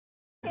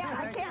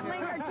I can't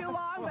linger too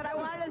long, but I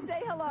wanted to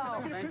say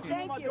hello. Thank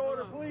you. My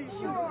daughter, please.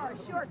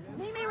 Sure.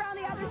 Meet me around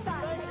the other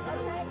side,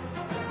 okay?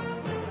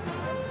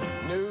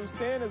 News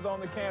 10 is on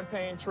the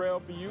campaign trail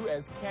for you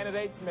as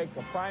candidates make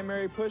the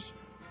primary push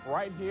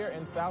right here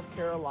in South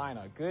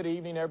Carolina. Good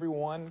evening,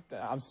 everyone.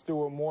 I'm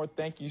Stuart Moore.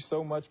 Thank you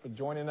so much for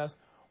joining us.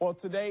 Well,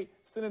 today,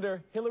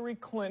 Senator Hillary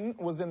Clinton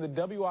was in the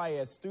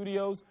WIS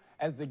studios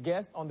as the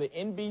guest on the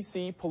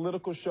NBC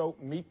political show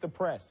Meet the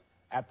Press.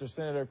 After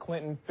Senator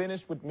Clinton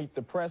finished with Meet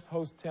the Press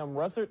host Tim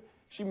Russert,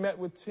 she met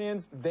with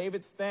 10's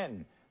David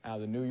Stanton. Now,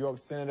 the New York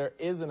senator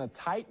is in a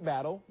tight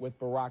battle with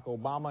Barack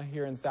Obama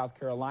here in South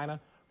Carolina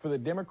for the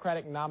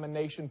Democratic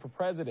nomination for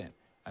president.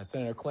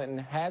 Senator Clinton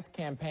has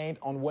campaigned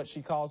on what she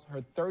calls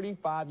her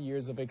 35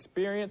 years of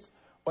experience,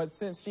 but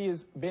since she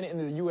has been in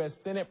the U.S.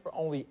 Senate for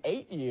only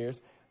 8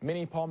 years,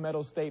 many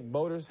Palmetto State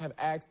voters have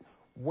asked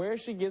where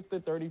she gets the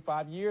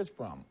 35 years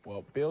from.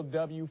 Well, Bill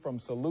W. from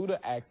Saluda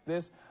asked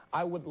this: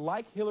 I would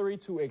like Hillary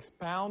to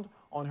expound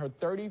on her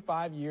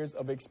 35 years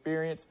of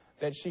experience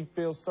that she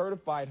feels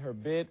certified her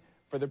bid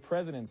for the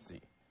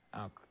presidency.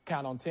 I'll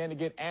count on 10 to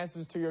get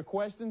answers to your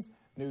questions.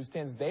 News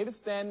 10's David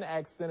Stanton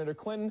asked Senator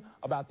Clinton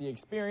about the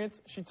experience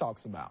she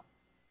talks about.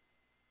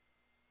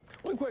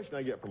 One question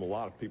I get from a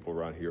lot of people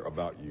around here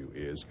about you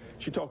is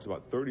she talks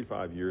about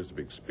 35 years of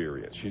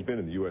experience. She's been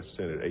in the U.S.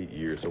 Senate 8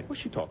 years. So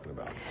what's she talking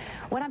about?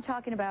 What I'm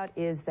talking about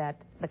is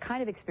that the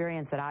kind of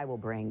experience that I will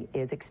bring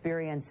is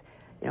experience,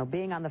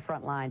 being on the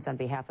front lines on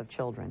behalf of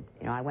children.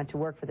 I went to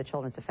work for the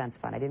Children's Defense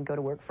Fund. I didn't go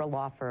to work for a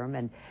law firm,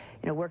 and,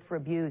 worked for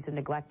abused and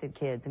neglected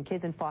kids and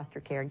kids in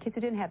foster care and kids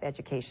who didn't have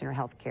education or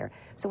health care.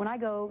 So when I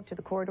go to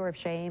the corridor of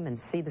shame and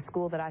see the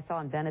school that I saw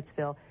in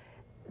Bennettsville,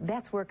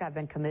 that's work I've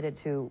been committed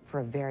to for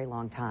a very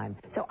long time.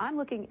 So I'm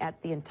looking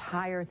at the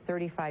entire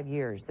 35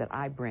 years that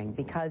I bring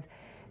because,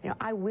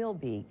 I will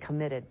be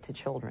committed to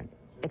children.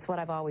 It's what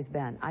I've always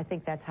been. I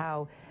think that's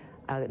how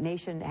a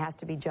nation has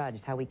to be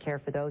judged, how we care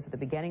for those at the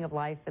beginning of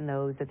life and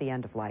those at the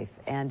end of life.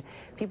 And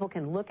people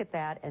can look at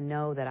that and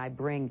know that I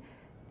bring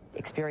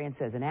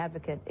experience as an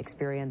advocate,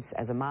 experience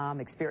as a mom,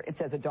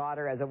 experience as a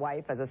daughter, as a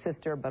wife, as a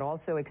sister, but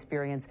also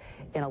experience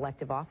in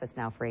elective office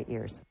now for 8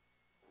 years.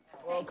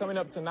 Well, coming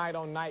up tonight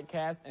on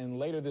Nightcast and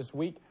later this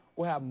week,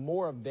 we'll have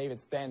more of David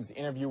Stanton's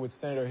interview with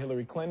Senator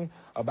Hillary Clinton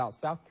about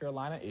South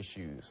Carolina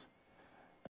issues.